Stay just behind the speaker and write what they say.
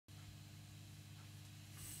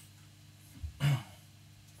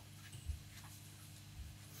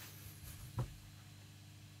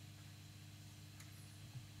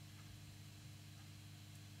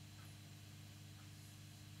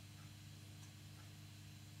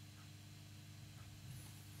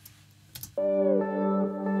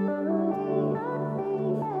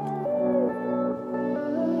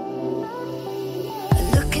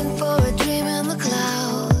Looking for a dream in the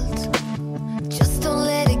clouds. Just don't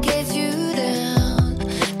let it get you down,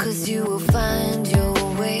 'cause you will find your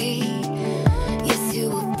way. Yes, you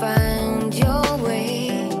will find your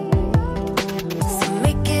way. So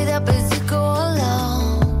make it up as you go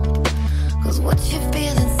along, 'cause what you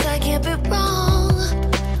feel inside can't be wrong.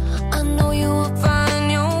 I know you will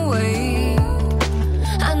find your way.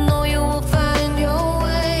 I know you will find your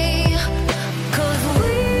way. 'Cause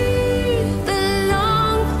we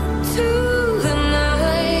belong to the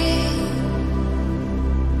night.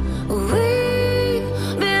 We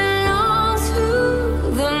belong to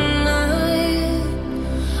the night.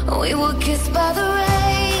 We were kissed by the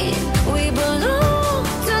rain. We belong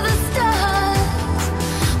to the stars.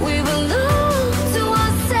 We belong to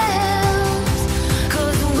ourselves.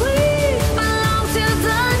 'Cause we belong to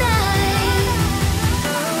the night.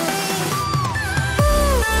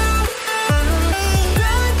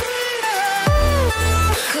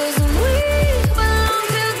 'Cause we belong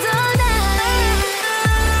to the night.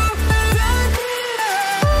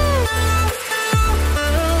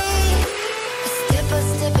 Step by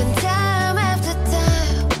step and time after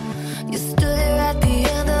time, you stood there at the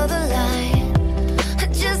end of the line.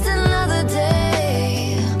 Just another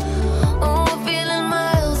day. Oh, I'm feeling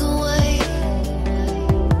miles away.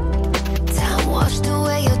 Time washed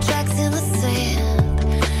away your tracks in the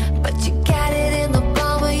sand, but you got it in the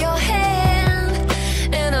palm of your hand.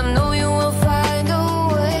 And I know you will find a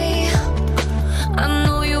way. I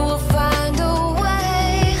know you will find a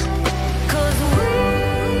way. 'Cause we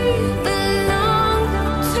belong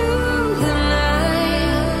to the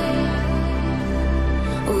night.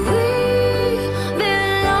 We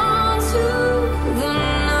belong to the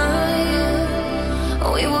night.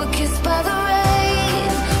 We were kissed by the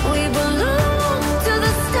rain. We belong to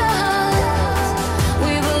the stars.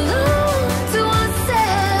 We belong to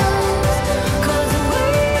ourselves. 'Cause we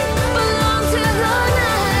belong to the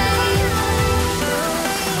night.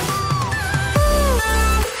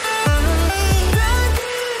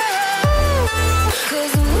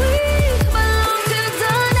 'Cause we belong to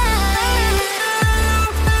the night.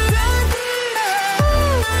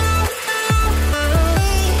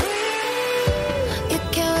 You're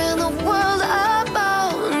carrying the world up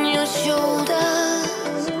on your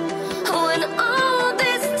shoulders. When all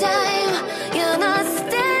this time you're not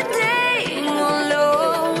standing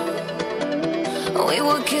alone. We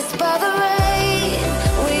were kissed by the rain.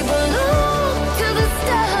 We belong to the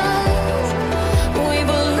stars. We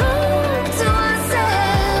belong to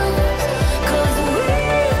ourselves. 'Cause we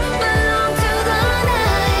belong to the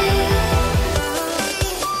night.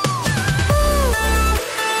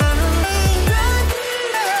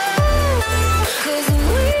 'Cause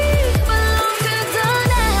we belong to the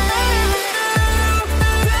night.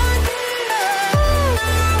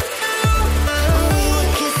 We were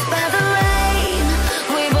kissed by the rain.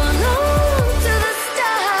 We belong to the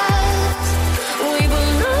stars. We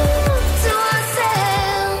belong to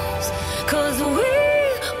ourselves. 'Cause we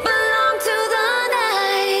belong to the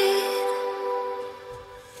night.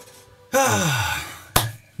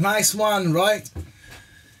 Nice one, right?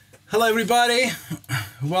 Hello everybody,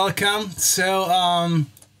 welcome. So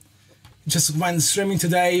just went streaming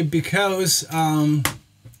today because I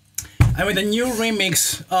made a new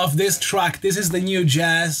remix of this track. This is the new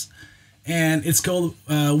jazz and it's called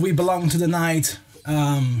We Belong to the Night.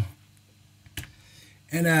 And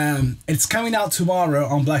it's coming out tomorrow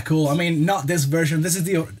on Black Hole. I mean, not this version. This is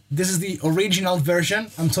the original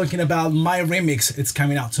version. I'm talking about my remix. It's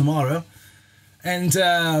coming out tomorrow. And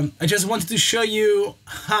I just wanted to show you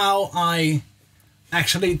how I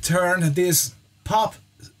actually turned this pop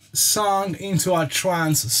song into a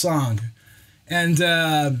trance song. And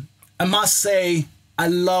I must say, I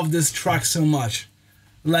love this track so much.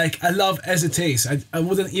 Like, I love as it is. I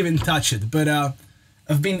wouldn't even touch it. But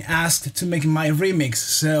I've been asked to make my remix,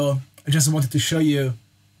 so I just wanted to show you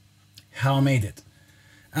how I made it.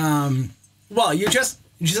 Well, you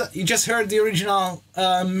just heard the original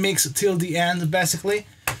mix till the end, basically.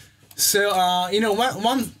 So you know,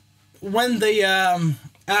 when they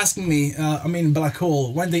asked me, I mean Black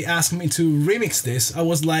Hole, when they asked me to remix this, I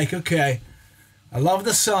was like, okay, I love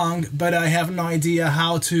the song, but I have no idea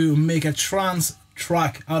how to make a trance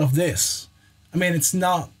track out of this. I mean, it's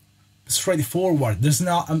not straightforward. There's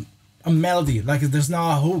not a melody, like there's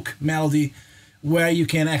not a hook melody where you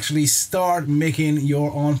can actually start making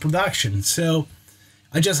your own production. So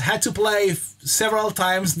I just had to play several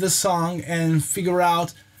times the song and figure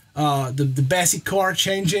out the basic chord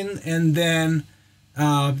changing, and then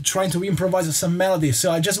trying to improvise some melody.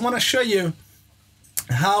 So I just want to show you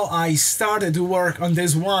how I started to work on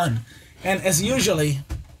this one. And as usually,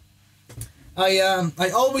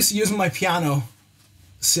 I always use my piano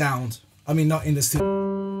sound. I mean, not in the studio,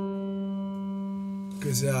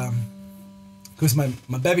 because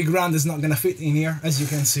my baby grand is not gonna fit in here, as you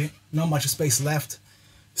can see. Not much space left.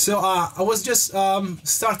 So I was just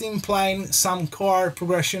starting playing some chord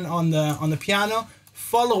progression on the piano,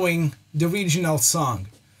 following the original song.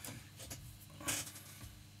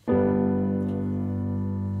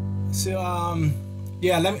 So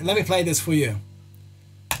yeah, let me play this for you.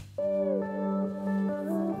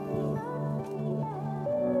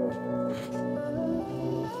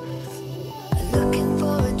 Looking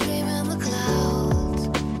for a dream in the clouds.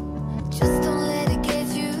 Just don't let it get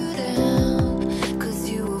you down, 'cause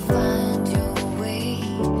you will find your way.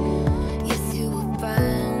 Yes, you will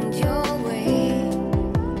find your way.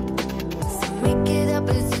 So make it up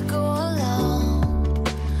as you go along,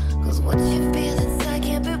 'cause what you feel inside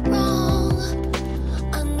can't be wrong.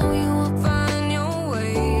 I know you will find your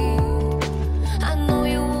way. I know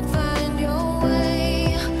you will find your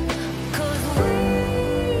way. 'Cause we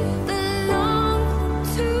belong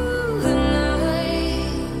to the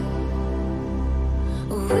night.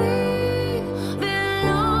 We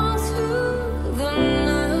belong to the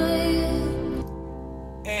night.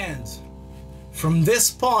 And from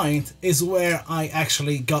this point is where I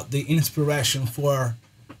actually got the inspiration for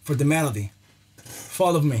the melody.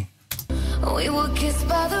 Follow me. We were kissed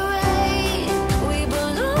by the rain. We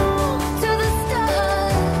belong to the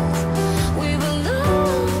stars. We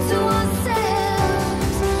belong to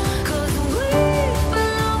ourselves. 'Cause we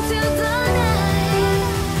belong to the night.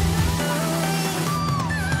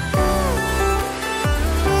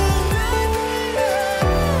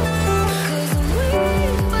 'Cause we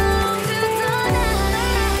belong to the night.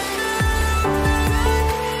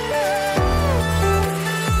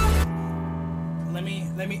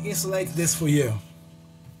 Let me isolate this for you.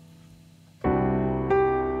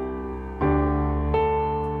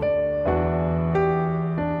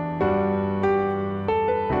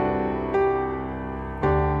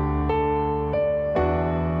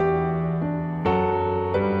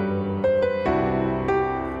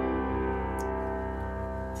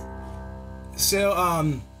 So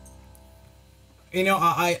you know,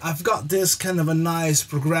 I've got this kind of a nice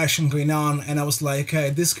progression going on, and I was like, okay,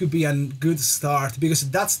 this could be a good start, because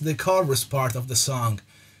that's the chorus part of the song.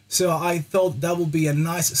 So I thought that would be a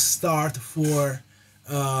nice start for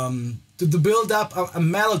to build up a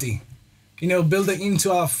melody, you know, build it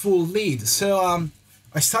into a full lead. So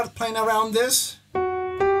I started playing around this.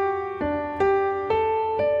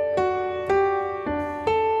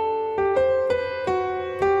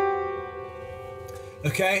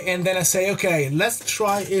 Okay, and then I say, okay, let's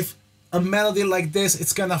try if a melody like this,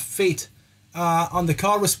 it's gonna fit on the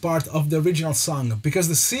chorus part of the original song, because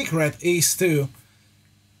the secret is to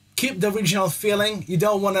keep the original feeling. You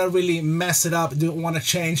don't want to really mess it up, you don't want to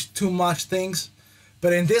change too much things.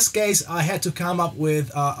 But in this case, I had to come up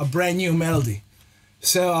with a brand new melody.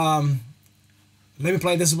 So let me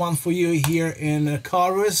play this one for you here in the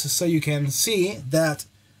chorus, so you can see that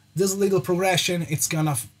this little progression, it's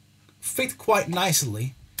gonna fit quite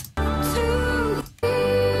nicely.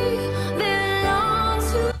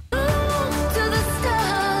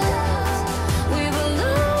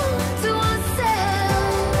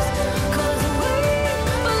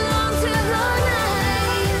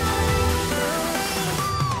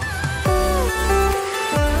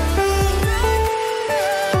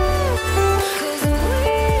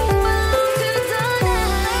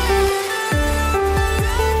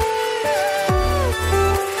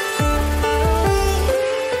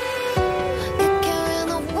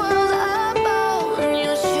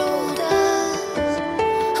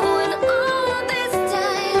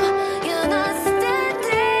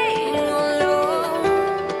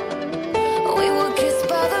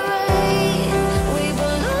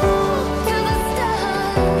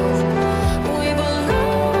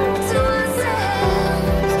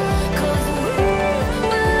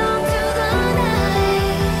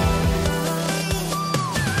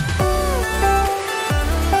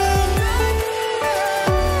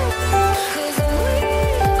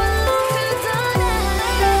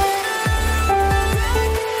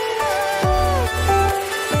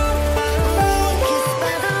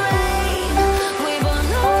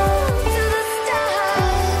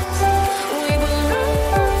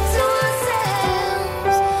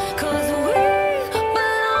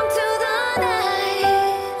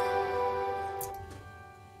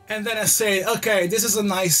 And then I say, okay, this is a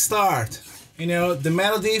nice start. You know, the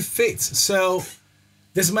melody fits. So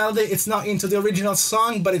This melody, it's not into the original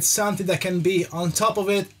song, but it's something that can be on top of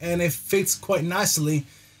it, and it fits quite nicely.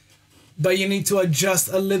 But you need to adjust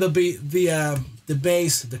a little bit the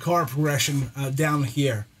bass, the chord progression down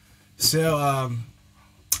here. So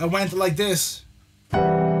I went like this.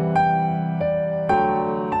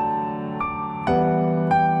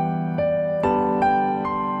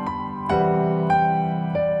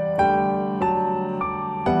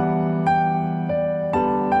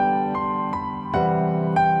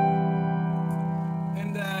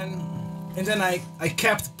 And then I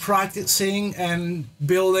kept practicing and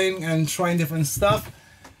building and trying different stuff.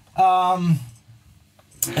 And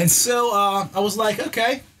so I was like,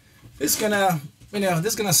 okay, this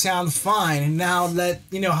is gonna sound fine. And now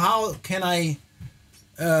how can I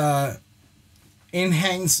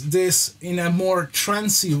enhance this in a more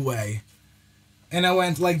trancey way? And I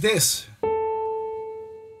went like this.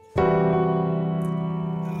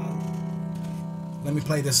 Let me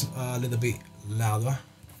play this a little bit louder.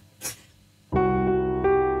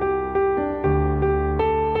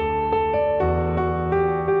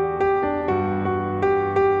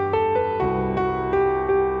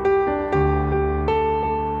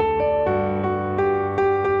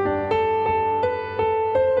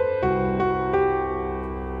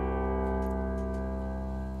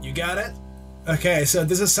 You got it? Okay, so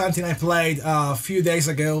this is something I played a few days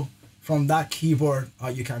ago from that keyboard. Oh,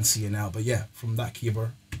 you can't see it now, but yeah, from that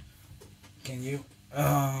keyboard. Can you?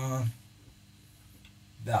 That.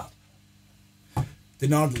 The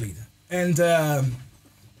Nord lead. And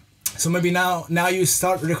so maybe now you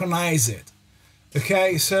start to recognize it.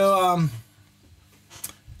 Okay, so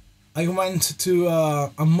I went to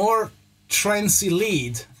a more trancey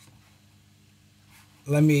lead.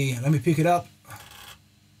 Let me pick it up.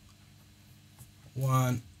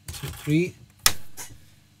 1, 2, 3.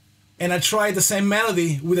 And I tried the same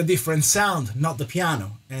melody with a different sound, not the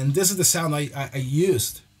piano. And this is the sound I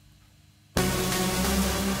used.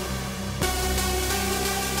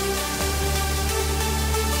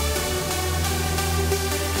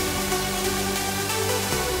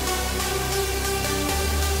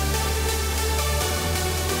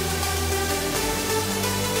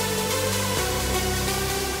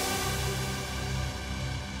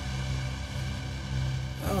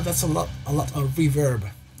 That's a lot of reverb.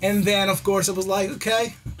 And then of course I was like,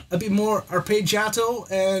 okay, a bit more arpeggiato,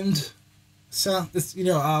 and so this,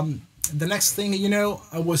 the next thing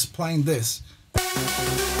I was playing this.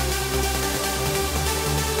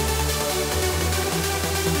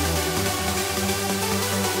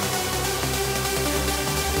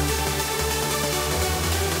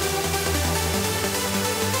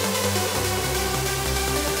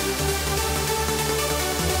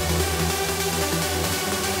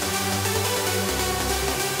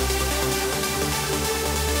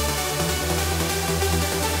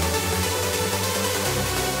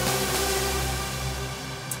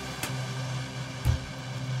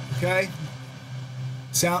 Okay,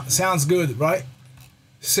 sounds good, right?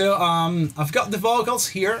 So I've got the vocals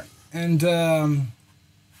here, and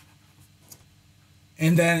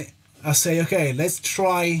then I say, okay, let's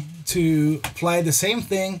try to play the same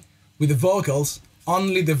thing with the vocals,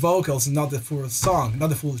 only the vocals, not the full song, not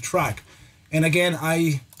the full track. And again,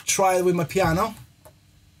 I tried with my piano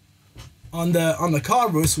on the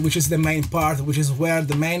chorus, which is the main part, which is where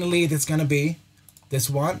the main lead is gonna be.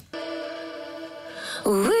 This one.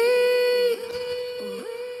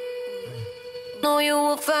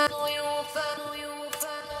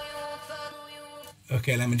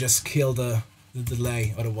 Okay, let me just kill the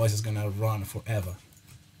delay, otherwise it's gonna run forever.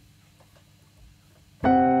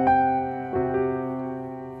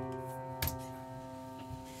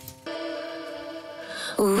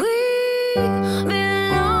 We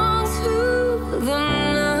belong to the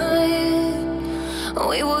night.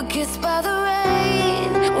 We were kissed by the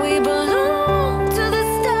rain. We belong to the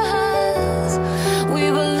stars. We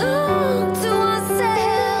belong to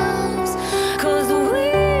ourselves. 'Cause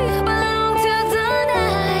we belong to the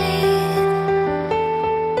night.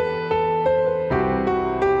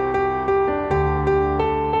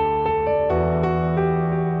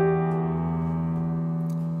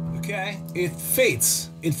 Okay, it fits,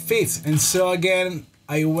 and so again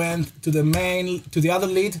I went to the other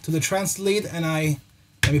lead, to the trance lead, and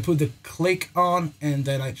let me put the click on, and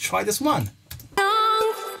then I try this one.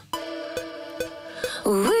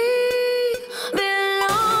 We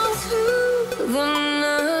belong to the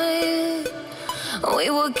night. We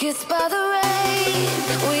were kissed by the rain.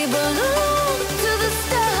 We belong to the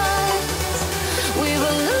stars. We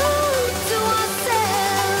belong to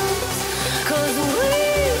ourselves. 'Cause we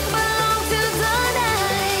belong to the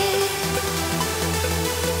night.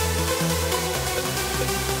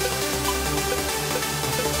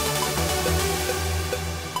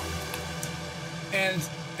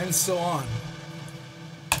 and so on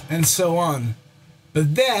and so on.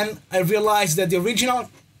 But then I realized that the original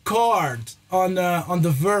chord on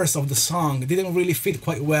the verse of the song didn't really fit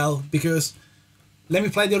quite well, because let me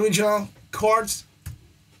play the original chords.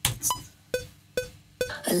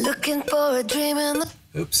 Looking for a dream in the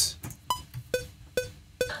Oops.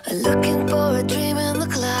 Looking for a dream in the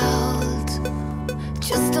clouds.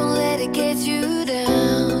 Just don't let it get you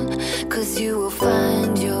down, 'cause you will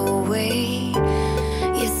find your way.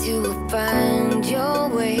 Yes, you will find your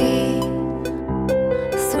way.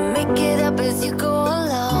 So make it up as you go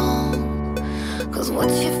along, 'cause what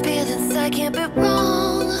you feel inside can't be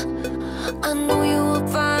wrong. I know you will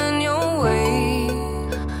find your way.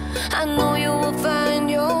 I know you will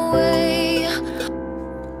find your way.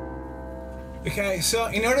 Okay, so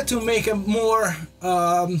in order to make a more,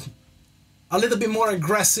 a little bit more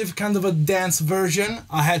aggressive, kind of a dance version,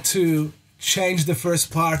 I had to change the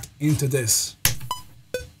first part into this.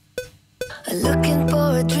 Looking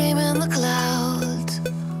for a dream in the clouds.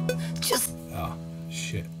 Just Oh,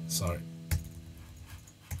 shit, sorry.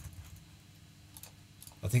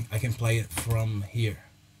 I think I can play it from here.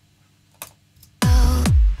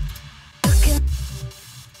 looking,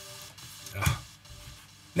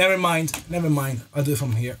 Never mind, I'll do it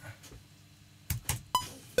from here.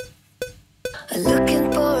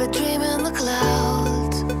 looking for a dream in the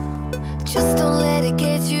clouds. Just don't let it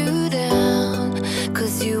get you down,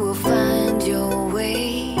 'cause you will find your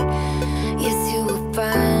way. Yes, you will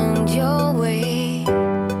find your way.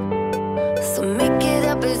 So make it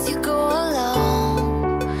up as you go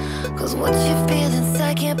along, 'cause what you feel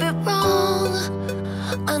inside can't be wrong.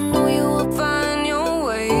 I know you will find your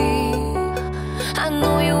way. I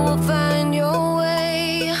know you will find your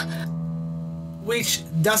way. Which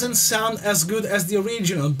doesn't sound as good as the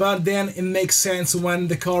original, but then it makes sense when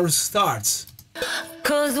the chorus starts.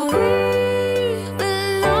 'Cause we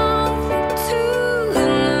belong to the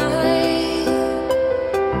night.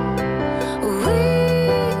 We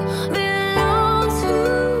belong to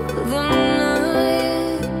the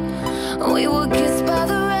night. We were kissed by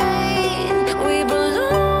the rain. We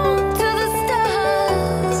belong to the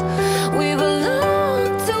stars. We belong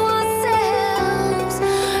to ourselves.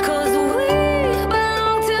 'Cause we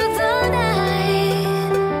belong to the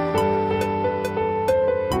night.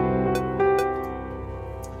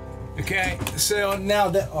 Okay, so now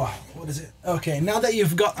that, oh, what is it? Okay, now that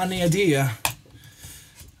you've got an idea,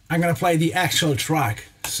 I'm gonna play the actual track.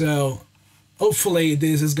 So hopefully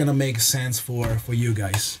this is gonna make sense for you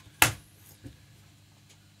guys.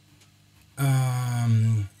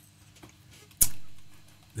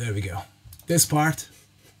 There we go. This part.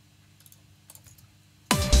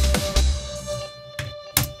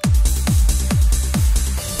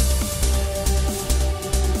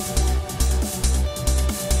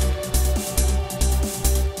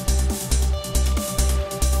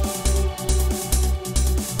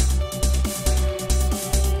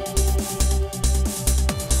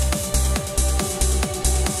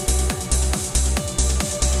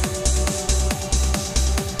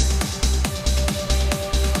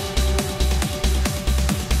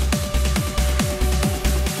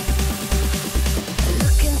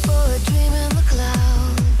 Looking for a dream in the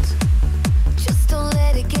clouds. Just don't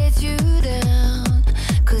let it get you down,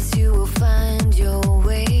 'cause you will find your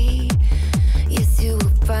way. Yes, you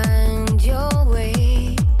will find your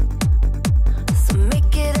way. So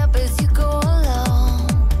make it up as you go along,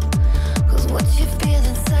 'cause what you feel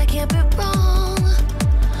inside can't be wrong.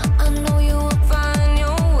 I know you will find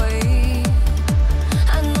your way.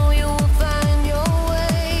 I know you will find your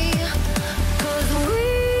way. 'Cause we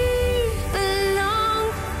belong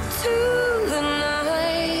to the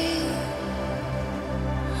night.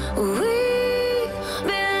 We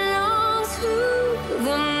belong to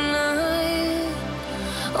the night.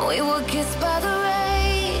 We were kissed by the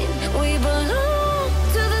rain. We belong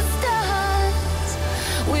to the stars.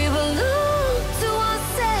 We belong to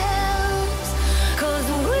ourselves. 'Cause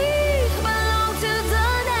we belong to the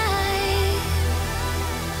night.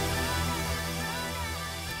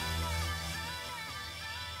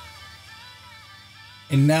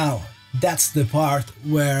 And now that's the part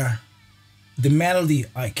where the melody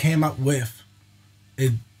I came up with,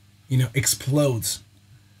 it, explodes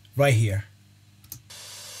right here.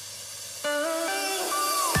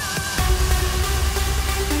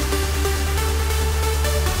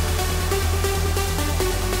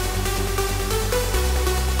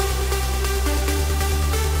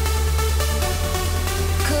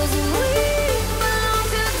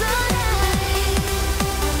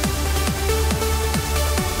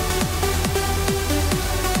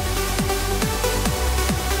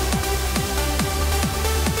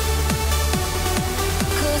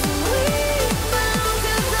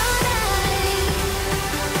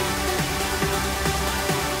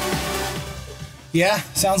 Yeah,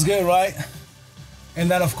 sounds good, right?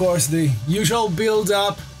 And then of course the usual build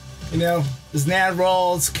up, you know, snare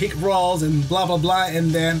rolls, kick rolls, and blah blah blah,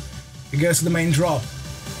 and then it goes to the main drop.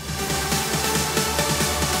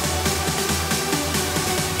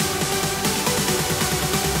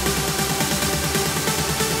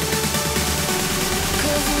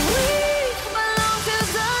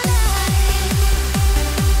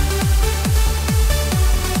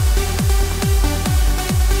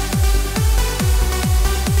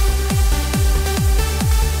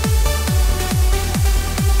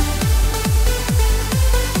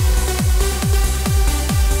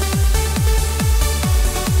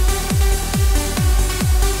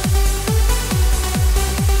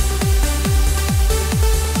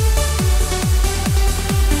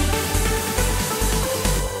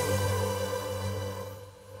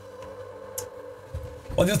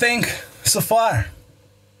 What do you think so far?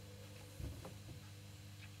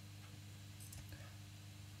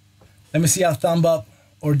 Let me see a thumb up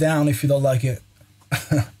or down if you don't like it.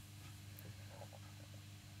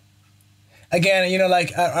 Again, you know,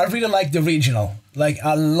 like I really like the original. Like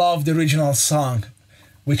I love the original song,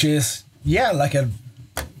 which is, yeah, like a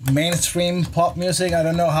mainstream pop music. I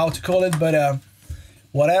don't know how to call it, but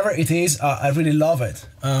whatever it is, I really love it.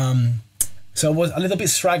 So I was a little bit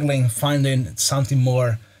struggling finding something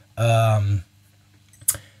more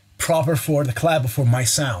proper for the club, for my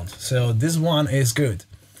sound. So this one is good.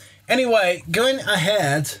 Anyway, going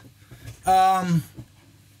ahead. So,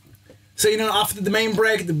 you know, after the main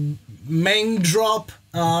break, the main drop,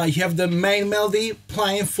 you have the main melody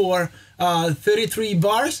playing for 33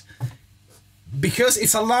 bars. Because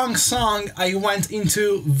it's a long song, I went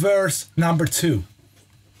into verse number 2.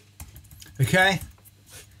 Okay?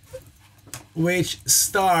 Which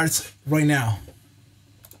starts right now.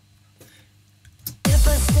 If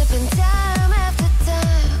I step in time after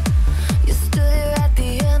time, you stood here at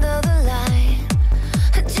the end of the line.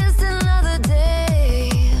 Just another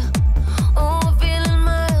day. Oh, feeling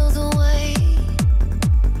miles away.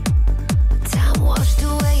 Time washed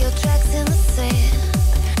away your tracks in the sand,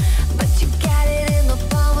 but you got it in the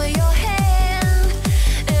palm of your hand.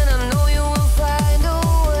 And I know you will find a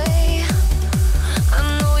way. I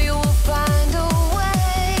know you will find a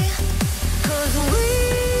way. 'Cause we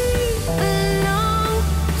belong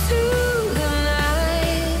to the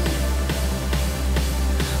night.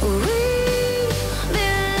 We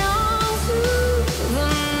belong to the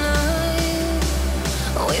night.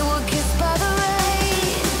 We were kissed by the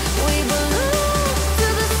rain. We belong to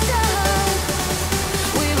the stars.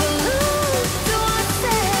 We belong to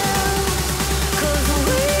ourselves. 'Cause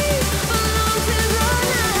we belong to the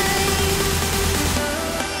night.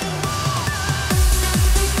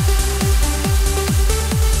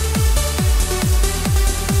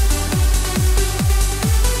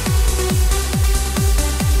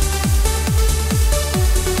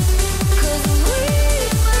 Cause we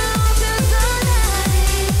belong to the night.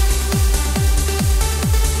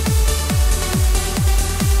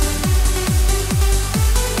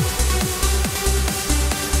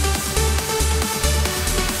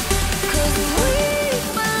 Cause we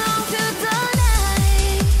belong to the night.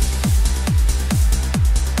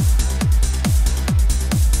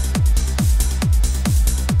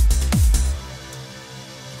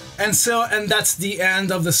 And that's the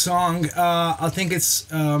end of the song. I think it's,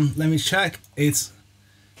 let me check, it's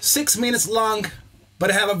 6 minutes long, but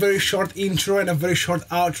I have a very short intro and a very short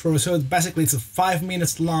outro, so basically it's a 5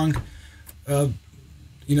 minutes long,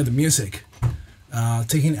 you know, the music.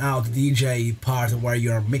 Taking out the DJ part where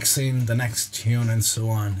you're mixing the next tune and so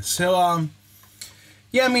on. So,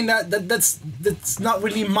 yeah, I mean, that's not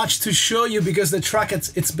really much to show you because the track,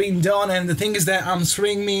 it's been done, and the thing is that I'm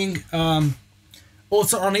streaming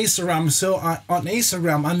also on Instagram, so on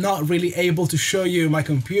Instagram I'm not really able to show you my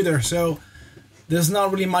computer, so there's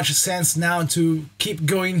not really much sense now to keep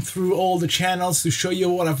going through all the channels to show you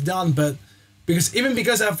what I've done, but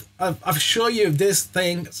because I've shown you this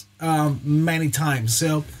thing many times.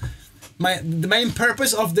 So the main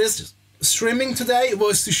purpose of this streaming today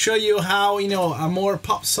was to show you how, you know, a more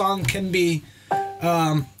pop song can be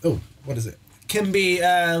can be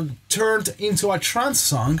turned into a trance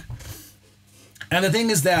song. And the thing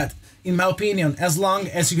is that, in my opinion, as long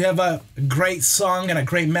as you have a great song and a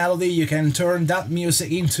great melody, you can turn that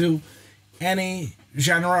music into any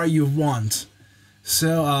genre you want.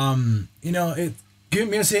 So, you know, good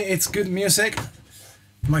music, it's good music.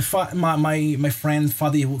 My friend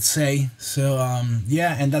Fadi would say. So,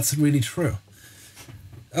 yeah, and that's really true.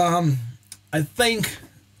 I think,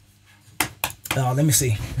 let me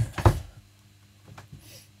see.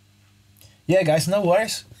 Yeah, guys, no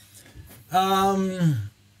worries.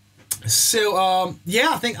 So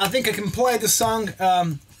yeah, I think I can play the song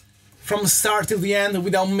from start to the end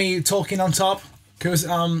without me talking on top, because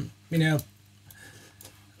you know,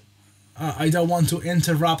 I don't want to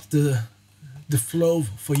interrupt the flow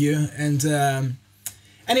for you. And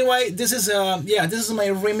anyway, this is this is my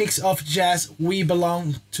remix of Jazz We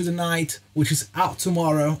Belong to the Night, which is out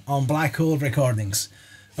tomorrow on Black Hole Recordings.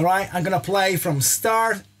 All right, I'm gonna play from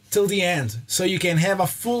start till the end, so you can have a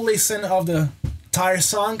full listen of the entire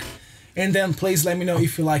song, and then please let me know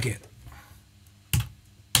if you like it.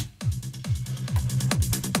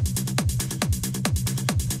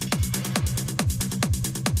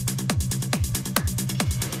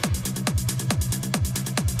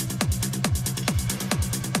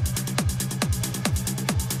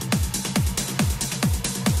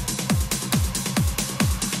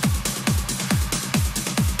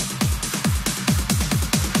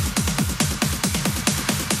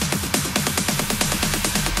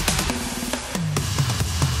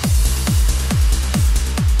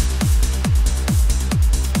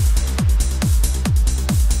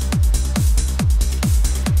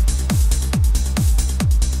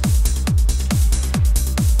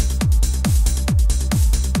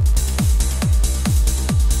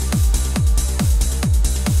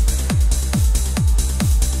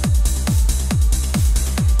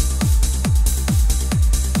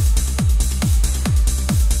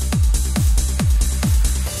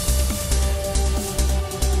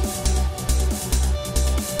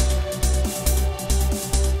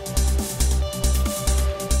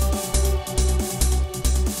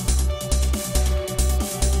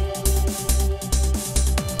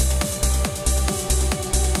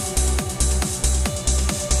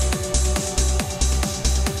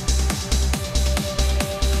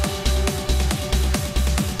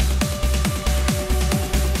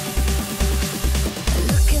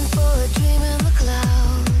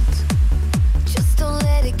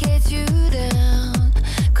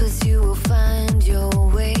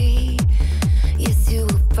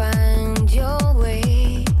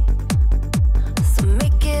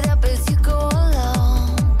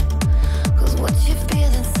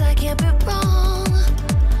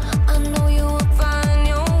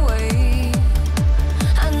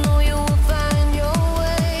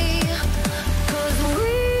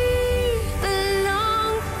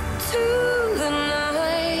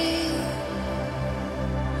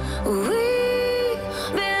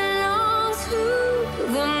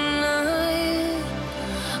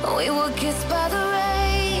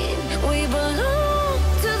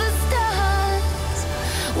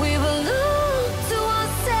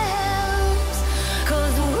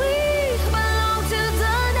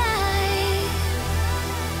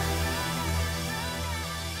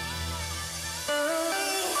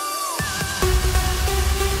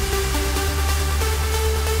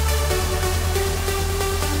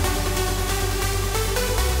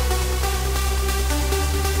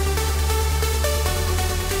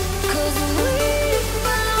 Cause we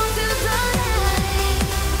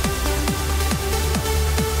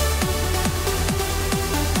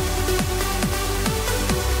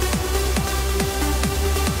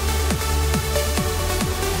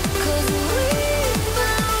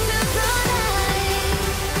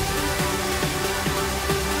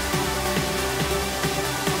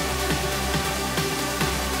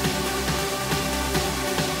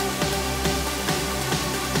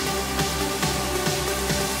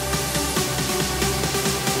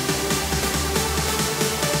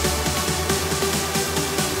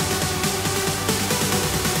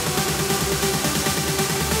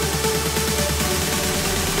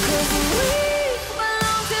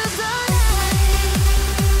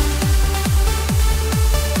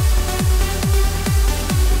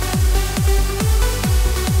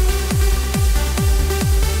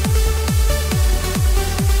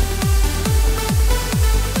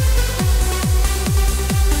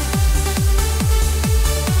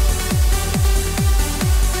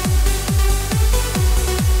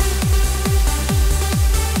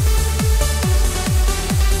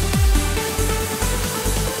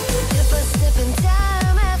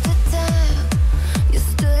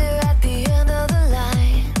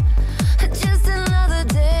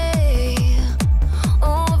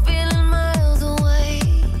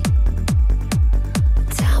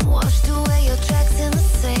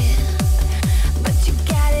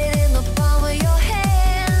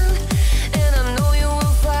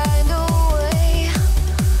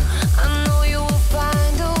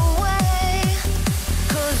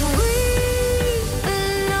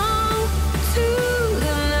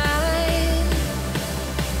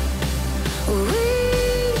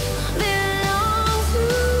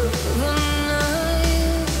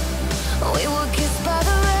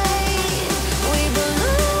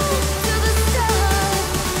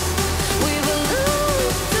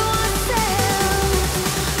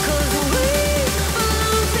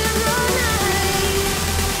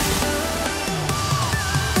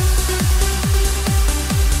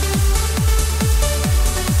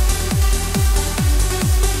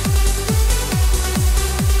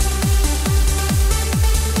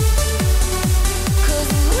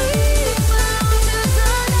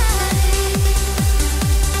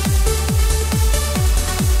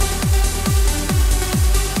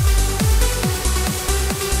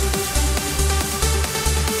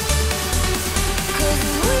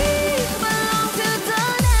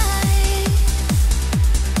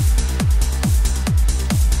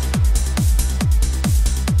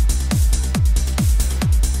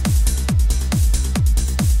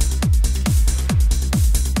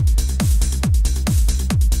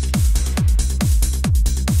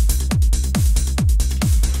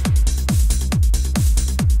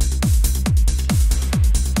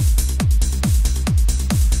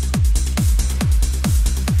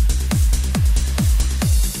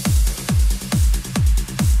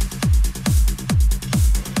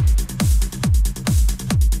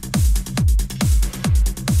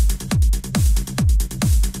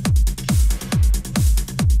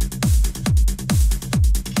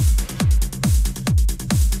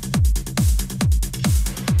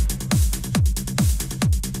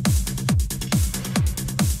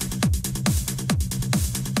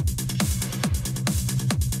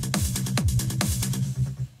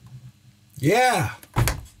Yeah.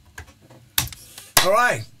 All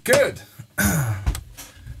right. Good.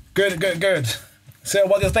 Good. So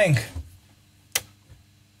what do you think?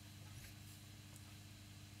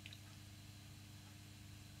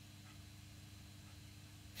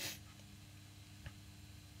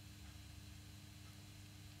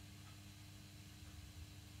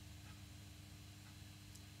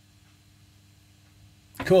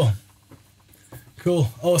 Cool,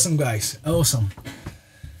 awesome guys, awesome.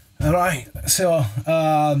 All right, so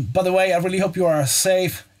by the way, I really hope you are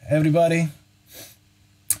safe, everybody.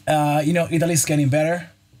 You know, Italy's getting better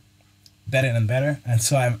and better, and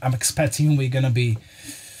so I'm expecting we're gonna be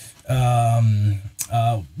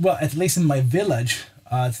well, at least in my village,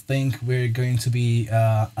 I think we're going to be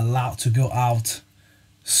allowed to go out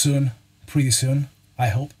soon, pretty soon, I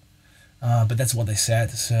hope. But that's what they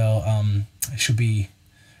said, so it should be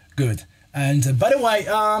good. And by the way,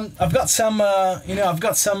 I've got some,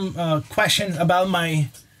 questions about my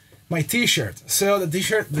T-shirt. So the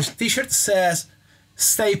T-shirt says,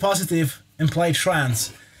 "Stay positive and play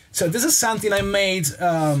trance." So this is something I made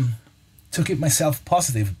to keep myself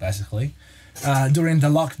positive, basically, during the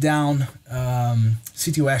lockdown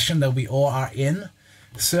situation that we all are in.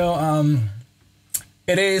 So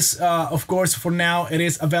it is, of course, for now, it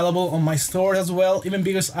is available on my store as well, even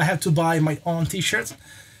because I have to buy my own T-shirts.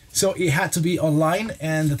 So it had to be online,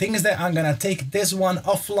 and the thing is that I'm gonna take this one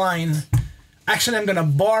offline. Actually, I'm gonna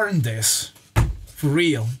burn this for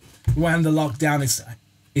real when the lockdown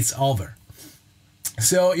is over.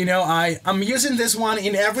 So, you know, I'm using this one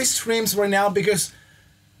in every streams right now because,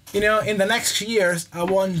 you know, in the next years, I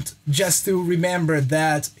want just to remember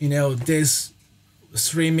that, you know, these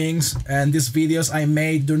streamings and these videos I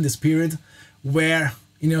made during this period were,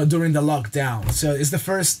 you know, during the lockdown. So it's the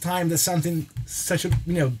first time that something such a,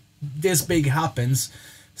 you know, this big happens.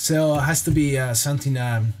 So it has to be something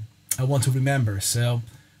I want to remember. So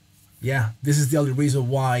yeah, this is the only reason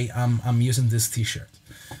why I'm using this T-shirt.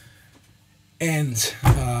 And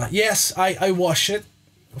yes, I wash it,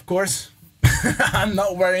 of course. I'm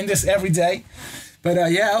not wearing this every day, but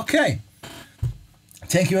yeah, okay.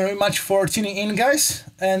 Thank you very much for tuning in, guys,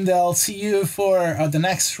 and I'll see you for the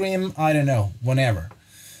next stream. I don't know, whenever.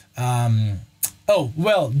 Oh,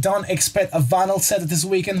 well, don't expect a vinyl set this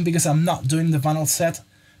weekend because I'm not doing the vinyl set.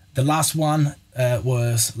 The last one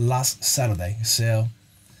was last Saturday, so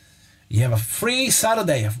you have a free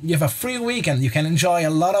Saturday. You have a free weekend. You can enjoy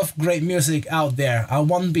a lot of great music out there. I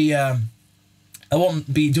won't be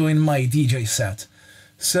doing my DJ set.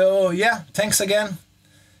 So yeah, thanks again,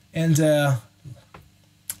 and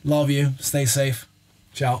love you. Stay safe.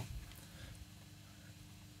 Ciao.